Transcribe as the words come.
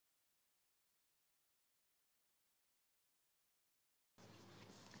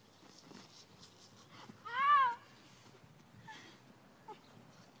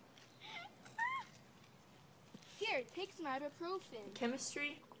take some ibuprofen.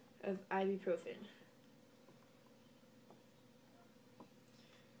 Chemistry of ibuprofen.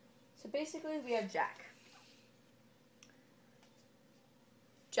 So basically we have Jack.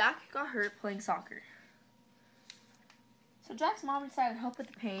 Jack got hurt playing soccer. So Jack's mom decided to help with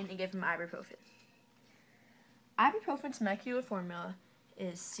the pain and give him ibuprofen. Ibuprofen's molecular formula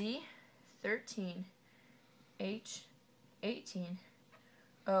is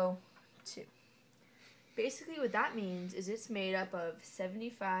C13H18O2. Basically what that means is it's made up of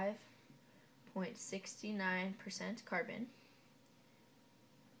 75.69% carbon,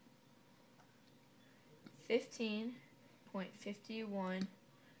 15.51%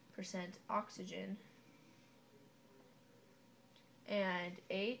 oxygen, and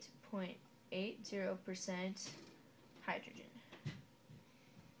 8.80% hydrogen.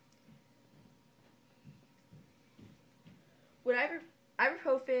 What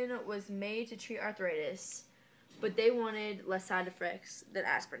ibuprofen was made to treat arthritis, but they wanted less side effects than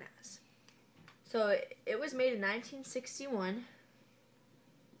aspirin has. So it was made in 1961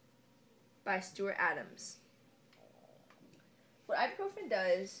 by Stuart Adams. What ibuprofen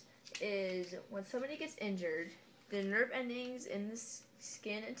does is when somebody gets injured, the nerve endings in the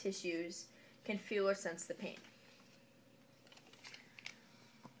skin and tissues can feel or sense the pain.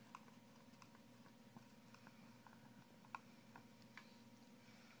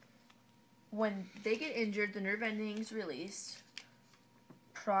 When they get injured, the nerve endings release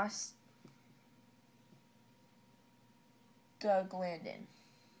prostaglandin.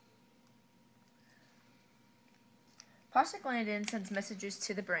 Prostaglandin sends messages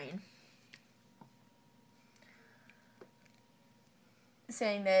to the brain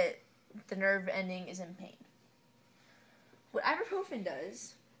saying that the nerve ending is in pain. What ibuprofen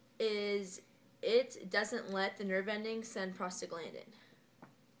does is it doesn't let the nerve ending send prostaglandin.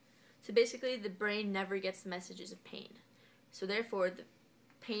 So basically the brain never gets the messages of pain. So therefore the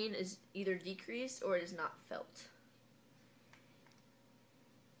pain is either decreased or it is not felt.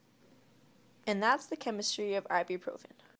 And that's the chemistry of ibuprofen.